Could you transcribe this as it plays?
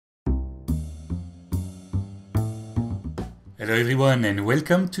Hello everyone and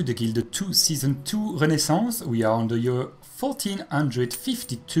welcome to the Guild 2 Season 2 Renaissance. We are on the year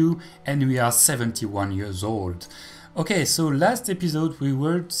 1452 and we are 71 years old. Okay, so last episode we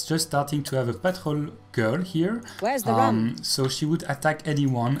were just starting to have a patrol girl here. Where's the rum? So she would attack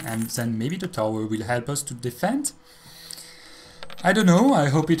anyone and then maybe the tower will help us to defend. I don't know, I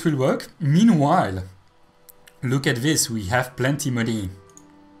hope it will work. Meanwhile, look at this, we have plenty money.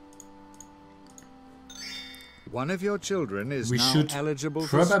 One of your children is We now should eligible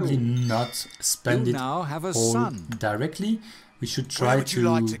probably for school. not spend You it now have a all son. directly. We should Where try would you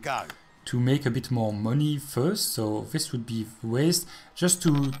like to go? to make a bit more money first. So this would be waste, just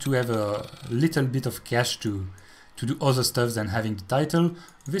to have a little bit of cash to do other stuff than having the title.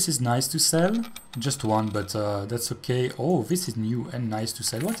 This is nice to sell, just one, but that's okay. Oh, this is new and nice to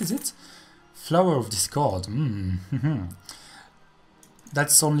sell. What is it? Flower of Discord.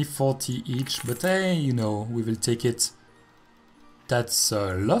 That's only 40 each, but hey, you know, we will take it. That's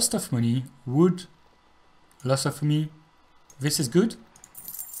loss of money. Wood, loss of money. This is good.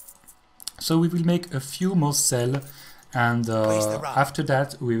 So we will make a few more sell, and after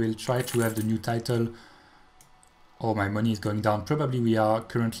that we will try to have the new title. Oh, my money is going down. Probably we are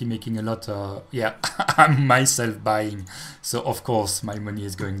currently making a lot. Yeah, I'm myself buying, so of course my money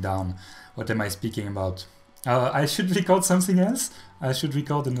is going down. What am I speaking about? I should record something else. I should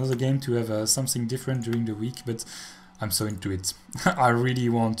record another game to have something different during the week, but I'm so into it. I really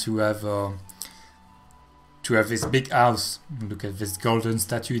want to have this big house. Look at this golden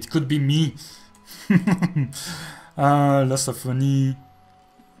statue. It could be me. Lots of money.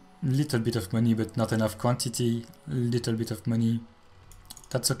 Little bit of money, but not enough quantity. Little bit of money.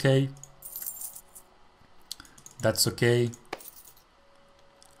 That's okay. That's okay.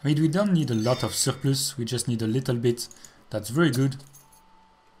 I mean, we don't need a lot of surplus, we just need a little bit. That's very good.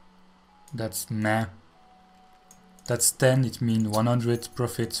 That's meh. That's 10, it means 100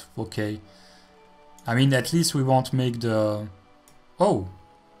 profit, okay. I mean, at least we won't make the... Oh!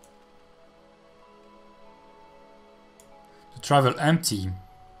 The travel empty.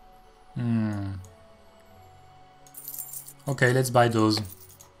 Okay, let's buy those.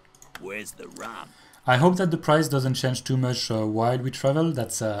 Where's the rum? I hope that the price doesn't change too much while we travel.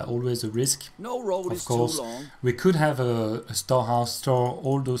 That's always a risk. No road Of is course, too long. we could have a storehouse, store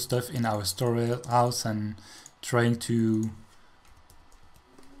all those stuff in our storehouse and trying to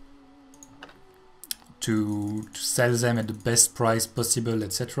sell them at the best price possible,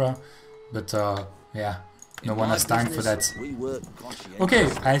 etc. But yeah, no one has time for that. We work conscientiously. Okay,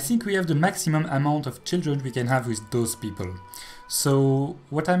 I think we have the maximum amount of children we can have with those people. So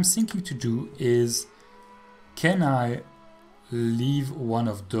what I'm thinking to do is, can I leave one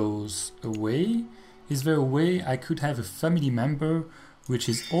of those away? Is there a way I could have a family member which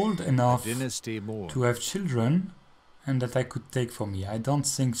is old enough Dynasty more. to have children and that I could take for me? I don't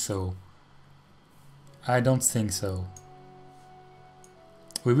think so. I don't think so.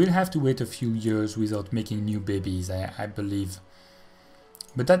 We will have to wait a few years without making new babies, I believe.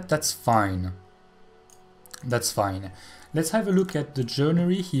 But that's fine. That's fine. Let's have a look at the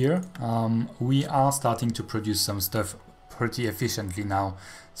journey here. We are starting to produce some stuff pretty efficiently now,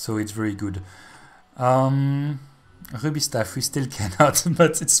 so it's very good. Ruby staff, we still cannot,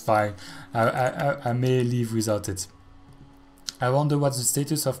 but it's fine. I may live without it. I wonder what's the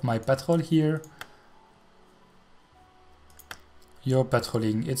status of my patrol here. You're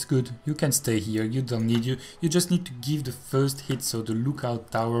patrolling, it's good. You can stay here, you don't need you. You just need to give the first hit so the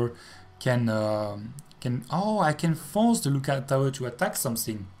lookout tower can... Oh, I can force the lookout tower to attack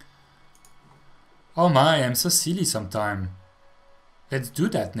something. Oh my, I'm so silly sometime. Let's do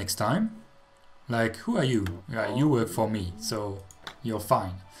that next time. Like, who are you? Yeah, you work for me, so you're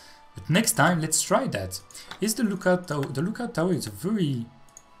fine. But next time, let's try that. Is the lookout tower... The lookout tower is a very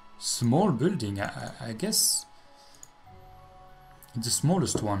small building, I guess. It's the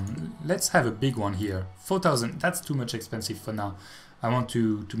smallest one. Let's have a big one here. 4,000, that's too much expensive for now. I want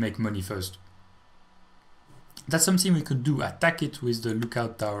to make money first. That's something we could do, attack it with the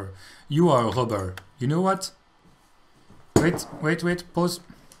lookout tower. You are a robber. You know what? Wait, pause.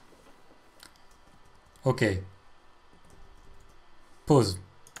 Okay. Pause.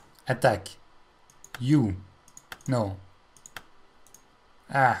 Attack. You. No.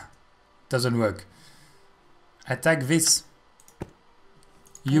 Ah, doesn't work. Attack this.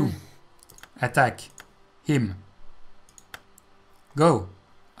 You. Attack. Him. Go.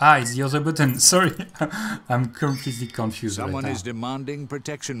 Ah, it's the other button. Sorry. I'm completely confused Someone right now. is demanding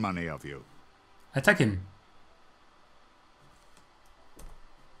protection money of you. Attack him.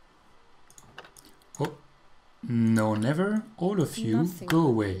 Oh. No, never. All of you, go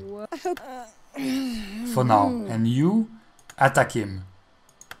away. For now. And you, Attack him.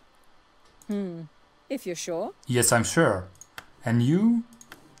 If you're sure. Yes, I'm sure. And you?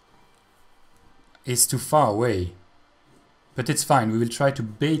 It's too far away. But it's fine, we will try to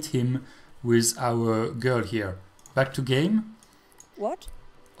bait him with our girl here. Back to game. What?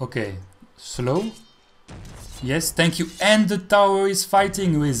 Okay, slow. Yes, thank you. And the tower is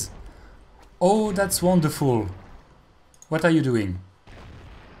fighting with... Oh, that's wonderful. What are you doing?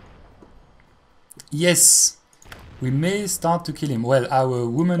 Yes, we may start to kill him. Well, our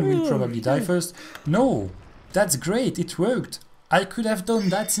woman will probably die first. No, that's great, it worked. I could have done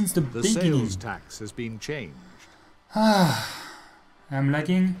that since the The beginning. sales tax has been changed. I'm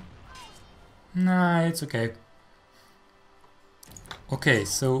lagging. Nah, it's okay. Okay,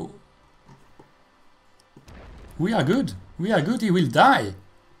 so... We are good. We are good, he will die.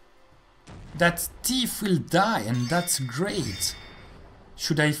 That thief will die, and that's great.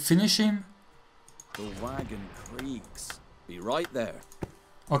 Should I finish him? The wagon creaks. Be right there.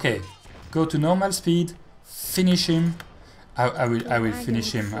 Okay, go to normal speed, finish him. I will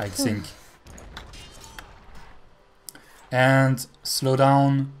finish him, I think. And slow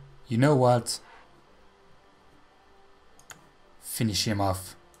down. You know what? Finish him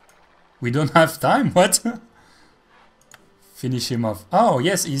off. We don't have time, what? Finish him off. Oh,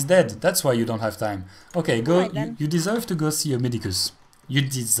 yes, he's dead. That's why you don't have time. Okay, go. Right, you deserve to go see a medicus. You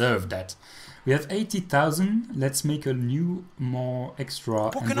deserve that. We have 80,000. Let's make a new, more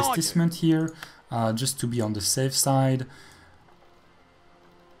extra investment here, just to be on the safe side.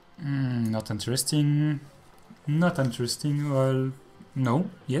 Not interesting. Not interesting. Well, no.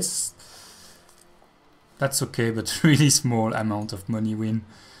 Yes. That's okay, but really small amount of money win.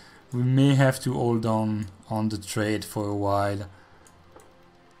 We may have to hold on the trade for a while.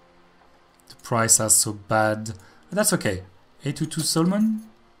 The price is so bad. But that's okay. 822 Solomon.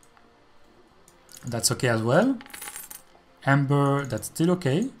 That's okay as well. Amber, that's still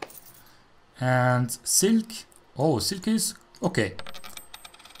okay. And silk. Oh, silk is okay.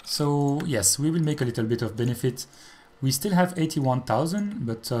 So yes, we will make a little bit of benefit. We still have 81,000,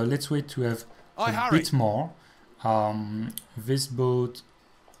 but let's wait to have a bit more. This boat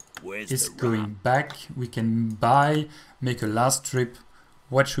is going back. We can buy, make a last trip.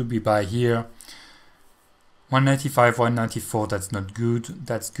 What should we buy here? 195, 194, that's not good.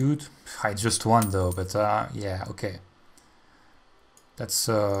 That's good. I just won though, but yeah, okay. That's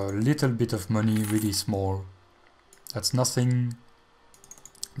a little bit of money, really small. That's nothing.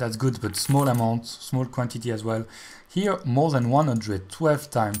 That's good, but small amount, small quantity as well. Here, more than 100, 12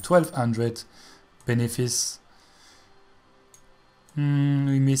 times, 1200 benefits. We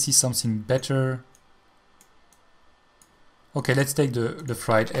may see something better. Okay, let's take the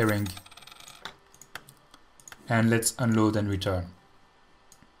fried herring. And let's unload and return.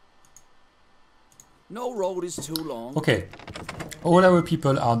 No road is too long. Okay, all our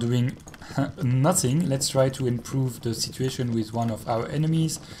people are doing nothing. Let's try to improve the situation with one of our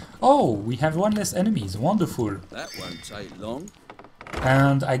enemies. Oh, we have one less enemies. Wonderful. That won't take long.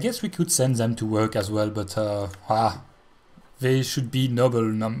 And I guess we could send them to work as well, but they should be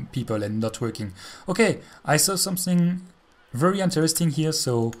noble people and not working. Okay, I saw something very interesting here,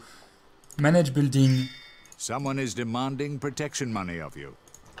 so manage building. Someone is demanding protection money of you.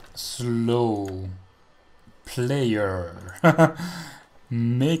 Slow. Player.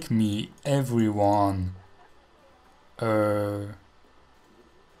 Make me everyone.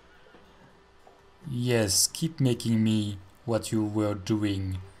 Yes, keep making me what you were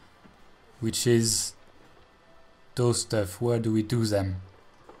doing. Which is those stuff. Where do we do them?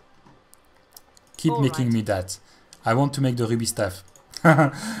 Keep making me that. I want to make the ruby staff.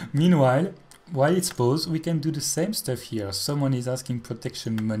 Meanwhile, while it's paused, we can do the same stuff here. Someone is asking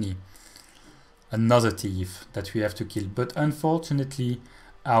protection money. Another thief that we have to kill. But unfortunately,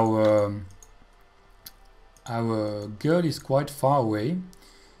 our girl is quite far away.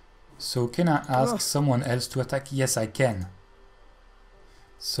 So can I ask someone else to attack? Yes, I can.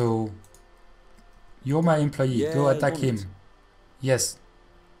 So, you're my employee. Yeah, go attack him. Yes.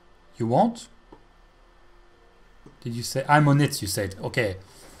 You won't? Did you say? I'm on it, you said. Okay.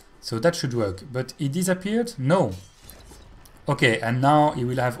 So that should work. But he disappeared? No. Okay, and now he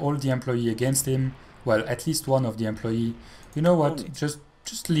will have all the employee against him. Well, at least one of the employee. You know what? Just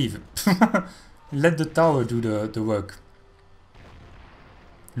leave. Let the tower do the work.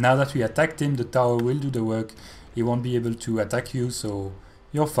 Now that we attacked him, the tower will do the work. He won't be able to attack you, so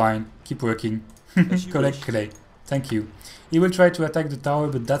you're fine. Keep working. Collect clay. Thank you. He will try to attack the tower,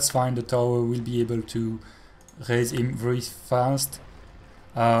 but that's fine. The tower will be able to raise him very fast.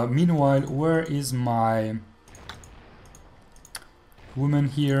 Meanwhile, where is my woman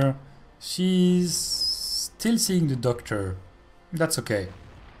here? She's still seeing the doctor. That's okay.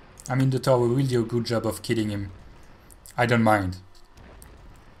 I mean, the tower will do a good job of killing him. I don't mind.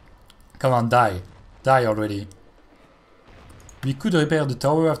 Come on, die. Die already. We could repair the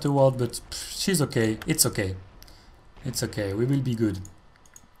tower afterward, but she's okay. It's okay. It's okay. We will be good.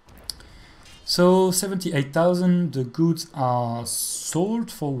 So 78,000. The goods are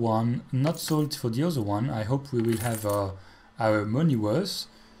sold for one, not sold for the other one. I hope we will have our money worth.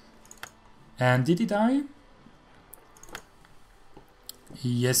 And did he die?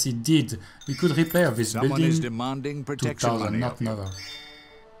 Yes, it did. We could repair this Someone building. is demanding protection 2,000, money not of you. never.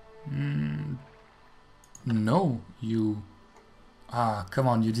 No, you... Ah, come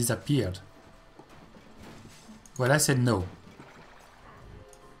on, you disappeared. Well, I said no.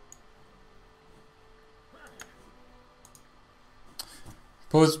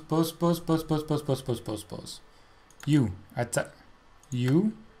 Pause, pause, pause, pause, pause, pause, pause, pause, pause, pause. You attack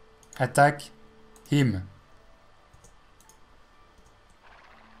him.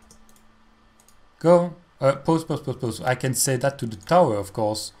 Go. Pause, pause, pause, pause. I can say that to the tower, of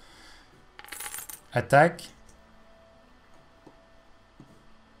course. Attack.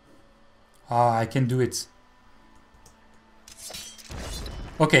 Ah, I can do it.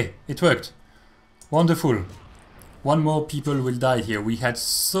 Okay, it worked. Wonderful. One more people will die here. We had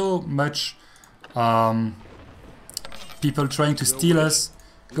so much people trying to steal us.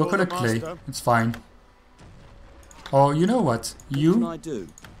 Go collect clay. It's fine. Or you know what? You What can I do?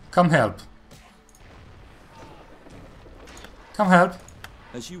 come help. Come help.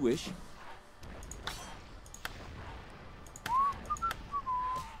 As you wish.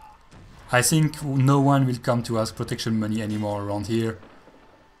 I think no one will come to ask protection money anymore around here.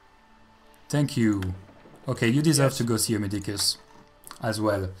 Thank you. Okay, you deserve to go see a medicus as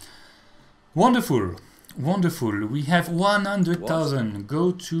well. Wonderful. Wonderful. We have 100,000.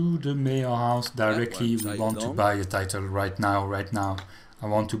 Go to the mayor house directly. We want to buy a title right now, right now. I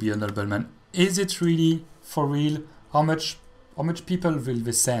want to be a nobleman. Is it really for real? How much people will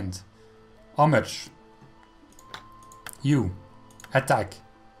they send? How much? You. Attack.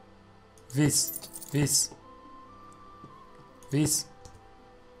 This.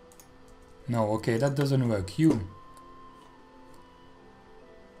 No, okay, that doesn't work.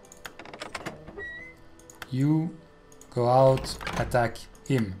 You go out, attack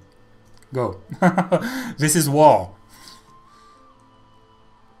him. Go. This is war.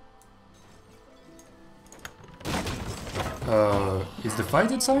 Is the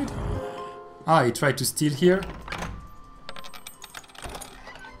fight outside? Ah, he tried to steal here.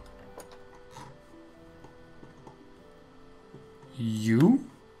 You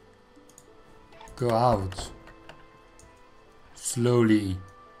go out slowly.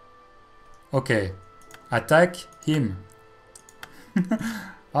 Okay, attack him.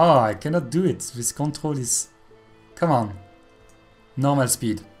 Oh, I cannot do it. This control is... Come on. Normal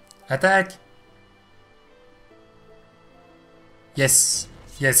speed. Attack. Yes.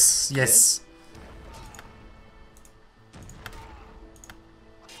 Yes. Yes.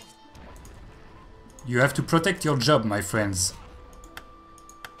 You have to protect your job, my friends.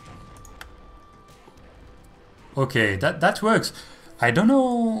 Okay, that works. I don't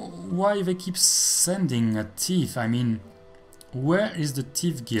know why they keep sending a thief. I mean, where is the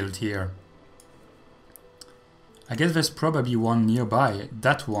thief guild here? I guess there's probably one nearby.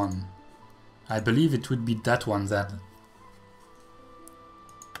 That one. I believe it would be that one then.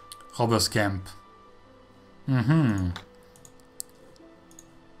 Robbers camp. Can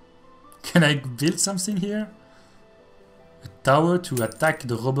I build something here? A tower to attack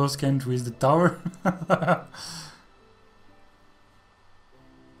the robbers camp with the tower?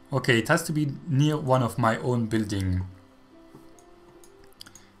 Okay, it has to be near one of my own building.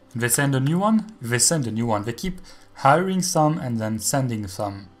 They send a new one? They send a new one. They keep hiring some and then sending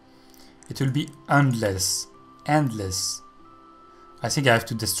some. It will be endless. Endless. I think I have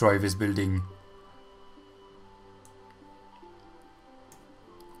to destroy this building.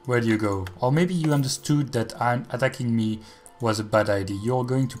 Where do you go? Or maybe you understood that attacking me was a bad idea. You're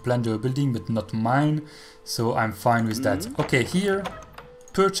going to plunder a building but not mine. So I'm fine with that. Okay, here.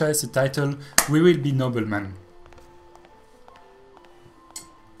 Purchase a title. We will be noblemen.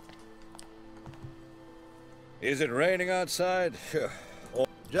 Is it raining outside?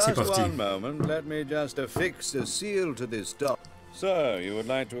 Just one moment. Let me just affix a seal to this dock. So, you would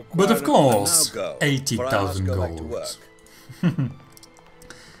like to acquire... But of course, now go, 80,000 go back to gold. work.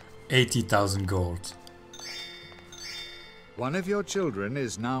 80,000 gold. One of your children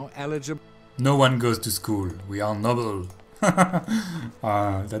is now eligible. No one goes to school. We are noble.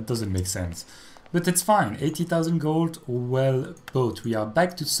 That doesn't make sense. But it's fine. 80,000 gold, well bought. We are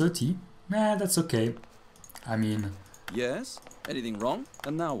back to 30. Nah, that's okay. I mean... Yes? Anything wrong?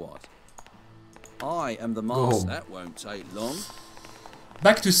 And now what? I am the Go master. home. That won't take long.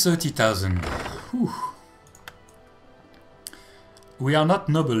 Back to 30,000. We are not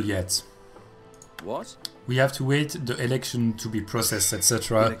noble yet. What? We have to wait the election to be processed, An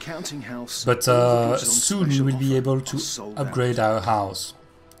etc. accounting house. But soon we will be able to upgrade our house.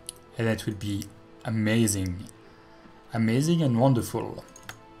 And it will be amazing. Amazing and wonderful.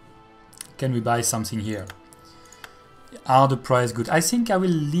 Can we buy something here? Are the price good? I think I will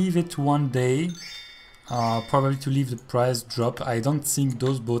leave it one day. Probably to leave the price drop. I don't think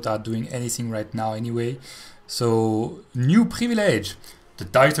those boats are doing anything right now anyway. So, new privilege. The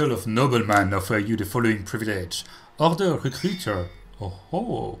title of Nobleman offer you the following privilege. Order recruiter.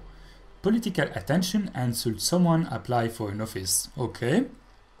 Oh. Political attention and should someone apply for an office. Okay.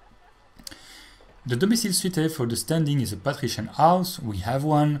 The domicile suited for the standing is a patrician house. We have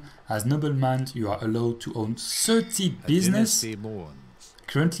one. As nobleman, you are allowed to own 30 business.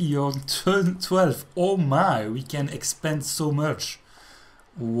 Currently you own 12. Oh my, we can expand so much.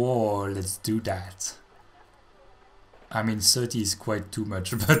 Whoa, let's do that. I mean, 30 is quite too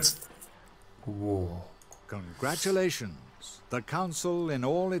much, but... Whoa. Congratulations. The council, in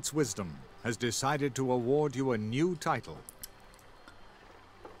all its wisdom, has decided to award you a new title.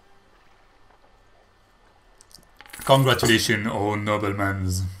 Congratulations, oh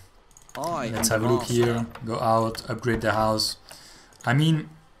noblemans. Let's have a look here. Go out, upgrade the house. I mean...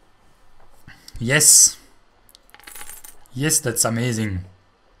 Yes. Yes, that's amazing.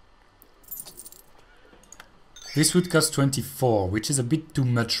 This would cost 24, which is a bit too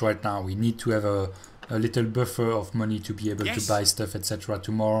much right now. We need to have a little buffer of money to be able to buy stuff, etc.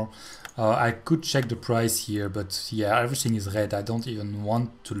 tomorrow. I could check the price here, but yeah, everything is red. I don't even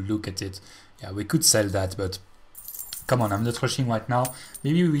want to look at it. Yeah, we could sell that, but come on, I'm not rushing right now.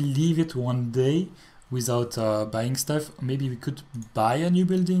 Maybe we'll leave it one day without buying stuff. Maybe we could buy a new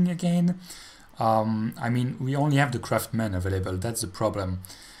building again. I mean, we only have the craftsmen available. That's the problem.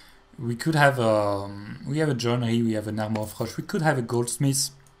 We could have we have a joinery, we have an armor of roche. We could have a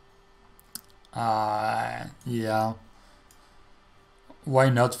goldsmith. Yeah. Why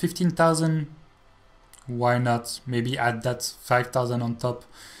not? 15,000. Why not? Maybe add that 5,000 on top.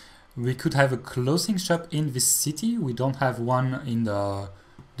 We could have a clothing shop in this city. We don't have one in the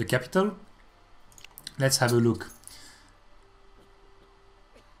capital. Let's have a look.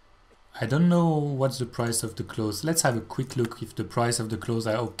 I don't know what's the price of the clothes. Let's have a quick look if the price of the clothes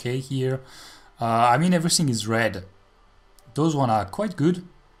are okay here. I mean, everything is red. Those ones are quite good.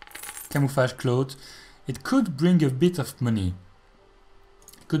 Camouflage clothes. It could bring a bit of money.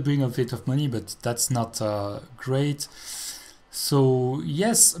 It could bring a bit of money, but that's not great. So,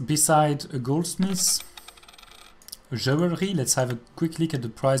 yes, beside a goldsmith, jewelry. Let's have a quick look at the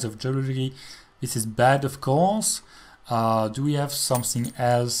price of jewelry. This is bad, of course. Do we have something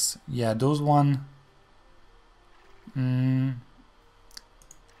else? Yeah, those one. I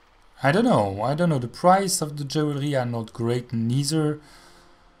don't know. The price of the jewelry are not great neither.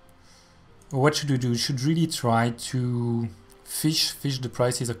 What should we do? We should really try to fish. Fish, the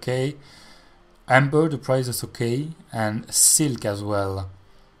price is okay. Amber, the price is okay. And silk as well.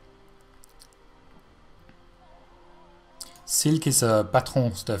 Silk is a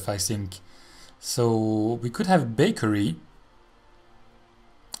patron stuff, I think. So we could have bakery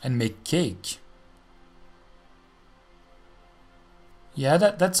and make cake. Yeah,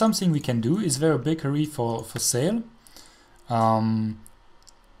 that's something we can do. Is there a bakery for sale?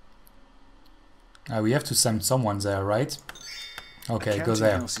 We have to send someone there, right? Okay, go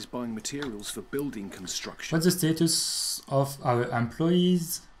there. House is buying materials for building construction. What's the status of our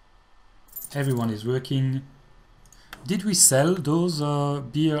employees? Everyone is working. Did we sell those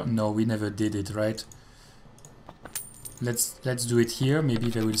beer? No, we never did it, right? Let's do it here.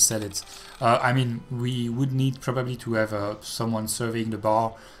 Maybe they will sell it. I mean, we would need probably to have someone serving the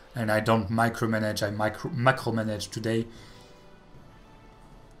bar, and I don't micromanage. I macromanage today,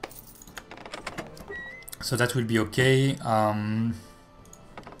 so that will be okay.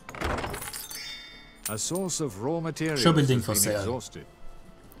 A source of raw materials Show building has for been sale. exhausted.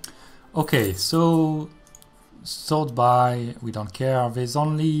 Okay, so sort by, we don't care. There's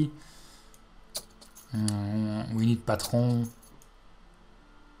only we need patron,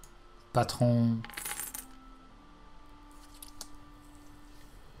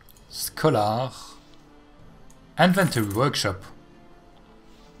 scholar, inventory workshop.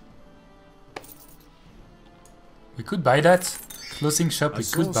 We could buy that. Clothing shop, we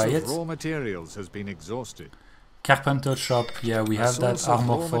could buy it. Raw materials has been exhausted. Carpenter shop, yeah, we have that.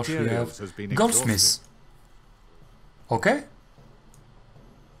 Armor forge, we have. Goldsmith. Okay.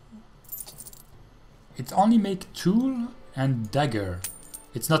 It only make tool. and dagger.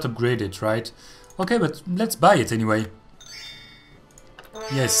 It's not upgraded, right? Okay, but let's buy it anyway.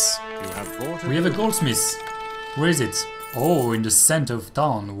 Yes. We have a goldsmith. Where is it? Oh, in the center of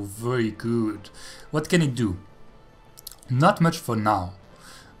town. Oh, very good. What can it do? Not much for now.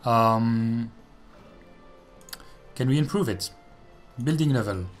 Can we improve it? Building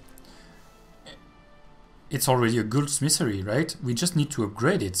level. It's already a goldsmithery, right? We just need to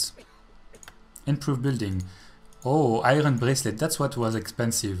upgrade it. Improve building. Oh, iron bracelet. That's what was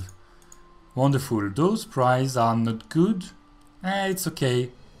expensive. Wonderful. Those prices are not good. It's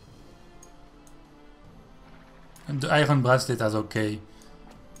okay. And the iron bracelet is okay.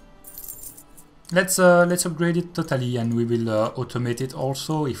 Let's upgrade it totally, and we will automate it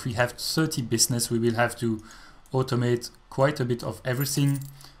also. If we have 30 business, we will have to automate quite a bit of everything.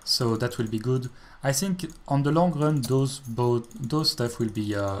 So that will be good. I think on the long run, those stuff will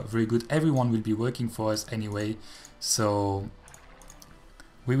be very good. Everyone will be working for us anyway. So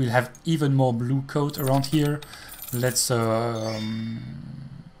we will have even more blue coat around here. Let's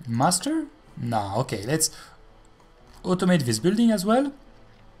master? No, okay, let's automate this building as well.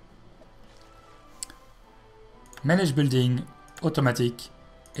 Manage building, automatic,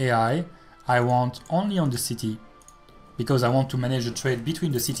 AI. I want only on the city because I want to manage the trade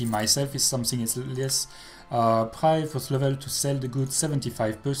between the city myself. Is something is less. Price first level to sell the goods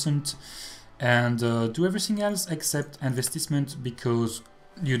 75%, and do everything else except investment because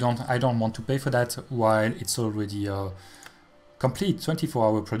I don't want to pay for that while it's already complete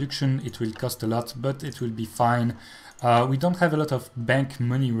 24-hour production. It will cost a lot, but it will be fine. We don't have a lot of bank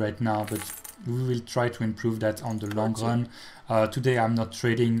money right now, but we will try to improve that on the long run. Today I'm not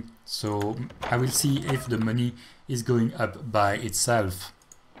trading, so I will see if the money is going up by itself.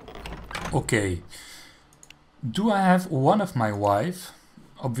 Okay. Do I have one of my wife?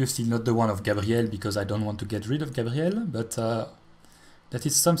 Obviously not the one of Gabriel, because I don't want to get rid of Gabriel, but that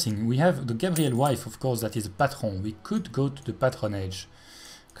is something. We have the Gabriel wife, of course, that is a patron. We could go to the patronage.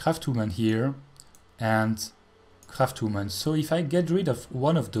 Craftwoman here, and Craftwoman. So if I get rid of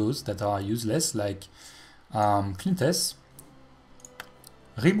one of those that are useless, like Clintess,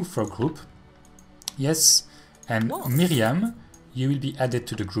 remove from group, yes, and Miriam, you will be added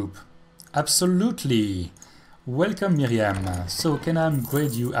to the group. Absolutely. Welcome, Miriam. So can I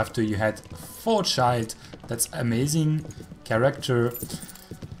upgrade you after you had 4 child? That's amazing. Character.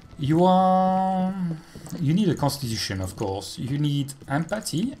 You need a constitution, of course. You need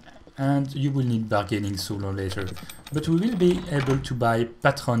empathy, and you will need bargaining sooner or later. But we will be able to buy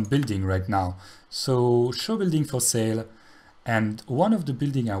patron building right now. So show building for sale, and one of the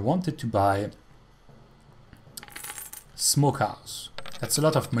building I wanted to buy, smokehouse. That's a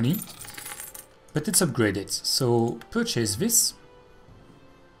lot of money, but it's upgraded. So purchase this.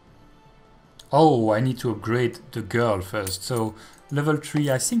 Oh, I need to upgrade the girl first. So level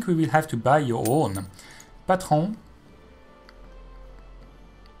 3, I think we will have to buy your own. Patron.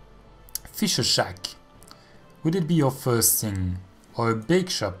 Fisher shack. Would it be your first thing? Or a bake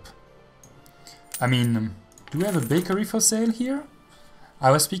shop? I mean, do we have a bakery for sale here? I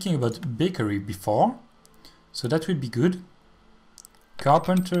was speaking about bakery before, so that would be good.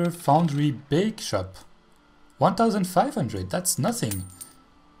 Carpenter, foundry, bake shop. 1,500, that's nothing.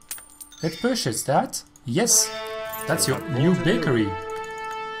 Let's purchase that. Yes, that's your new bakery.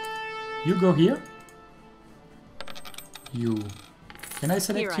 You go here. You. Can I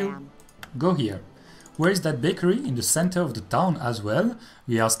select you? Go here. Where is that bakery? In the center of the town as well.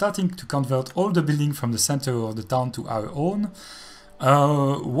 We are starting to convert all the building from the center of the town to our own.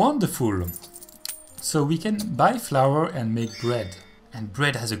 Wonderful. So we can buy flour and make bread. And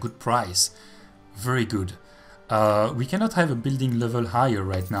bread has a good price. Very good. We cannot have a building level higher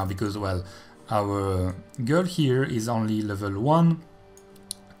right now because, well, our girl here is only level 1.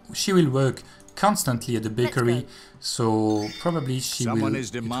 She will work constantly at the bakery, so probably she will... Someone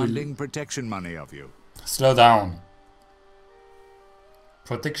is demanding protection money of you. Slow down.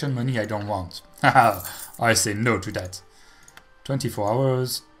 Protection money I don't want. Haha, I say no to that. 24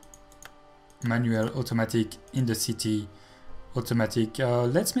 hours. Manual, automatic, in the city. Automatic.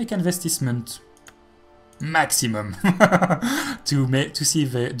 Let's make investment maximum to see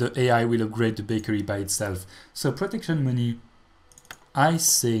if the AI will upgrade the bakery by itself. So protection money, I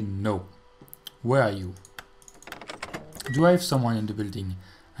say no. Where are you? Do I have someone in the building?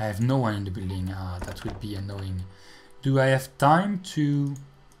 I have no one in the building. Ah, that would be annoying. Do I have time to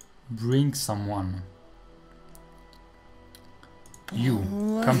bring someone? You,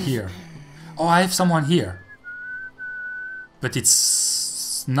 come here. Oh, I have someone here. But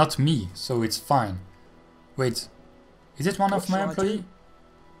it's not me, so it's fine. Wait, is it one of my employees?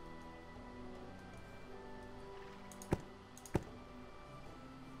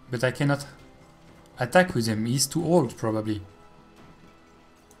 But I cannot attack with him. He's too old, probably.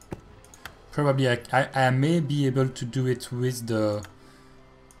 Probably I may be able to do it with the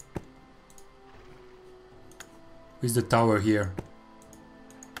tower here.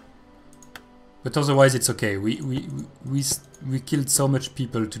 But otherwise it's okay. We killed so much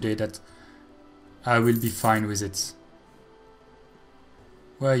people today that I will be fine with it.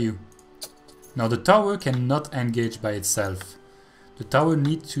 Where are you? Now the tower cannot engage by itself. The tower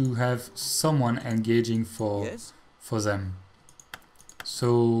needs to have someone engaging for them.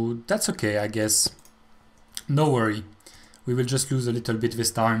 So that's okay, I guess. No worry. We will just lose a little bit this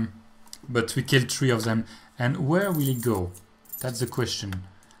time. But we killed 3 of them. And where will he go? That's the question.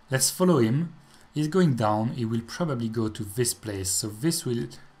 Let's follow him. He's going down. He will probably go to this place. So this will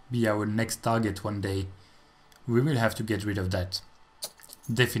be our next target one day. We will have to get rid of that.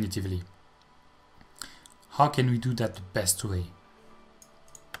 Definitively. How can we do that the best way?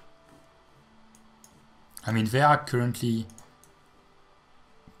 I mean, they are currently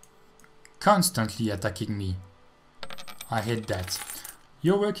constantly attacking me. I hate that.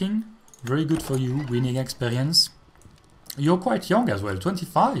 You're working. Very good for you. Winning experience. You're quite young as well.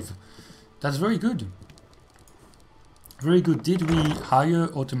 25. That's very good. Very good. Did we hire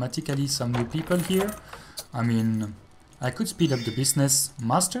automatically some new people here? I mean, I could speed up the business.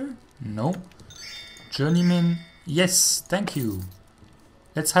 Master? No. Journeyman? Yes, thank you.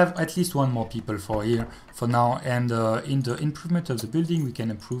 Let's have at least 1 more people for here for now. And in the improvement of the building, we can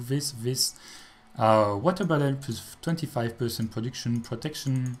improve this. Water bottle plus 25% production,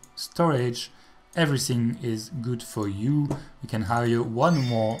 protection, storage. Everything is good for you. We can hire 1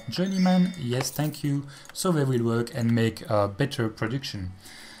 more journeyman. Yes, thank you. So they will work and make better production.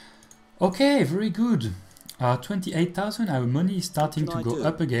 Okay, very good. 28,000. Our money is starting to go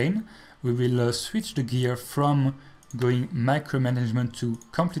up again. We will switch the gear from going micromanagement to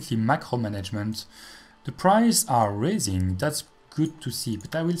completely macro management. The prices are raising. That's good to see,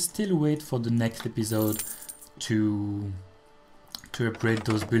 but I will still wait for the next episode to upgrade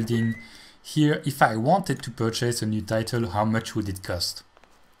those buildings. Here, if I wanted to purchase a new title, how much would it cost?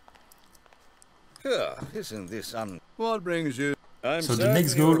 Isn't this what brings you? So the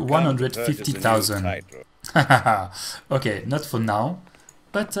next goal, 150,000. Okay, not for now,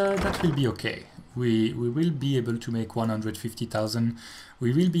 but that will be okay. We will be able to make 150,000.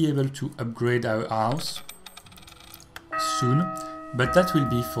 We will be able to upgrade our house soon, but that will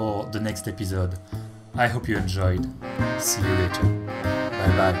be for the next episode. I hope you enjoyed. See you later.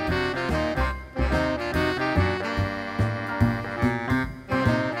 Bye bye.